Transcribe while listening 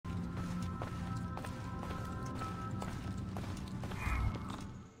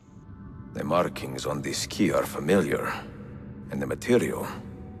The markings on this key are familiar. And the material,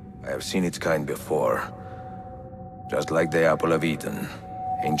 I have seen its kind before. Just like the Apple of Eden.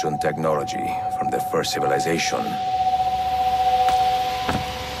 Ancient technology from the first civilization.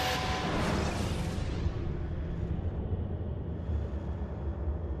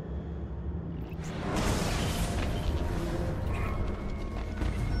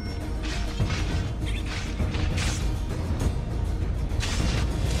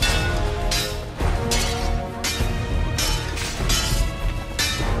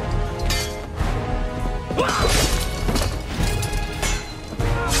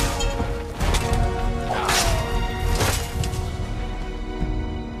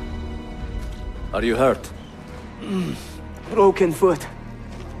 Are you hurt? Broken foot.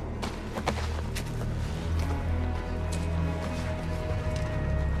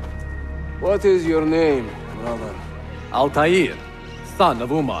 What is your name, brother? Altair, son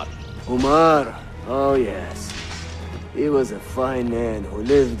of Umar. Umar. Oh, yes. He was a fine man who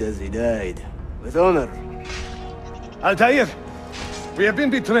lived as he died. With honor. Altair! We have been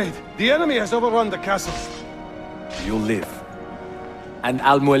betrayed. The enemy has overrun the castle. You live. And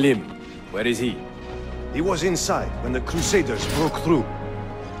Al-Mualim, where is he? He was inside when the Crusaders broke through.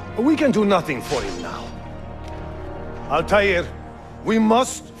 We can do nothing for him now. Altair, we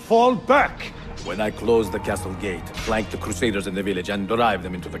must fall back. When I close the castle gate, flank the Crusaders in the village and drive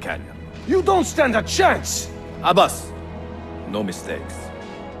them into the canyon. You don't stand a chance! Abbas, no mistakes.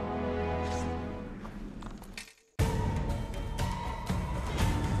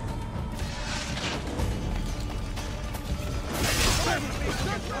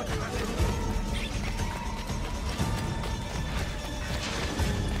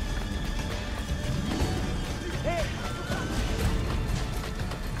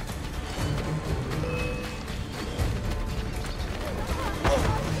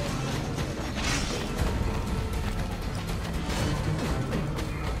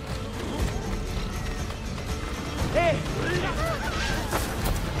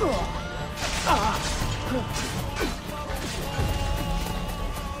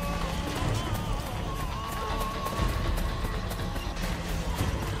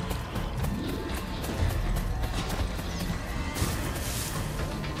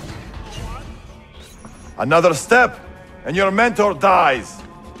 Another step, and your mentor dies.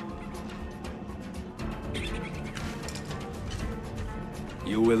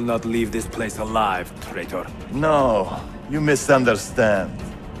 You will not leave this place alive, traitor. No, you misunderstand.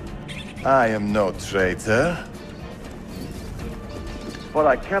 I am no traitor. For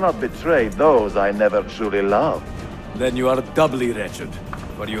I cannot betray those I never truly loved. Then you are doubly wretched,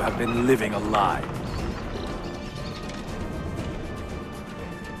 for you have been living a lie.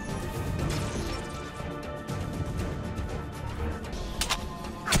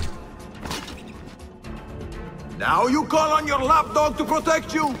 Now you call on your lapdog to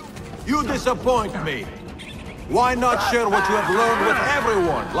protect you? You disappoint me. Why not share what you have learned with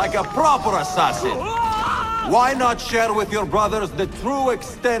everyone, like a proper assassin? Why not share with your brothers the true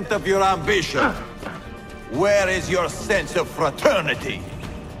extent of your ambition? Where is your sense of fraternity?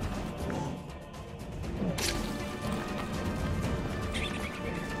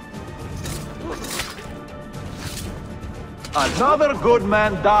 Another good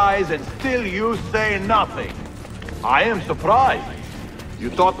man dies and still you say nothing. I am surprised.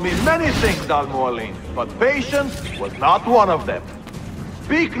 You taught me many things, Al-Mualim, but patience was not one of them.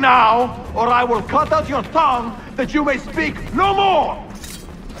 Speak now, or I will cut out your tongue that you may speak no more!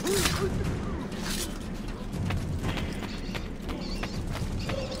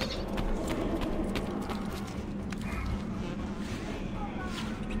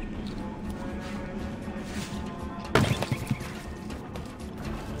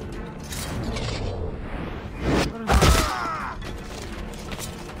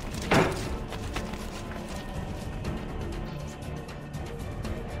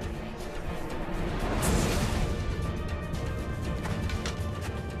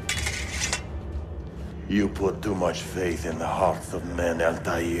 You put too much faith in the hearts of men,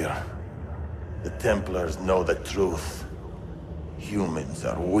 Altair. The Templars know the truth. Humans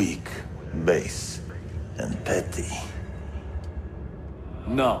are weak, base, and petty.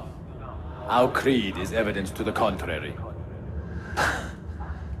 No. Our creed is evidence to the contrary.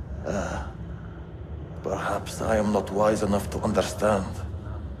 Perhaps I am not wise enough to understand,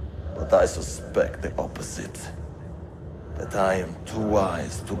 but I suspect the opposite. That I am too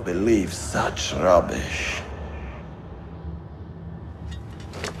wise to believe such rubbish.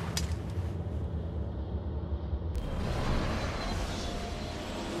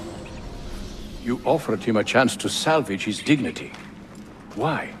 You offered him a chance to salvage his dignity.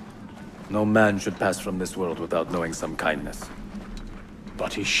 Why? No man should pass from this world without knowing some kindness.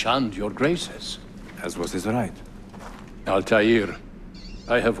 But he shunned your graces. As was his right. Altair,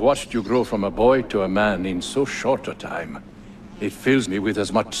 I have watched you grow from a boy to a man in so short a time. It fills me with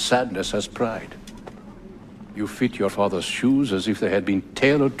as much sadness as pride. You fit your father's shoes as if they had been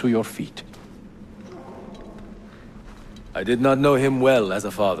tailored to your feet. I did not know him well as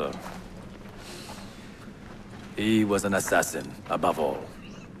a father. He was an assassin, above all.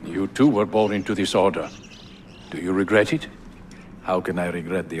 You too were born into this order. Do you regret it? How can I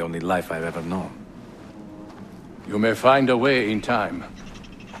regret the only life I've ever known? You may find a way in time,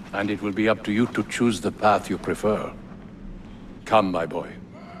 and it will be up to you to choose the path you prefer. Come, my boy,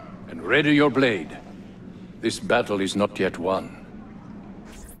 and ready your blade. This battle is not yet won.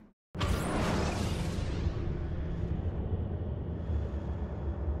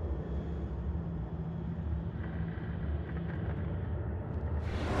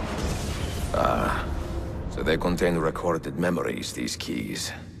 So they contain recorded memories, these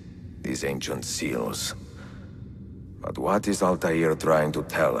keys. These ancient seals. But what is Altair trying to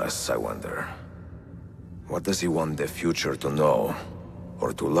tell us, I wonder? What does he want the future to know,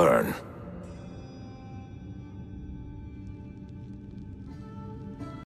 or to learn?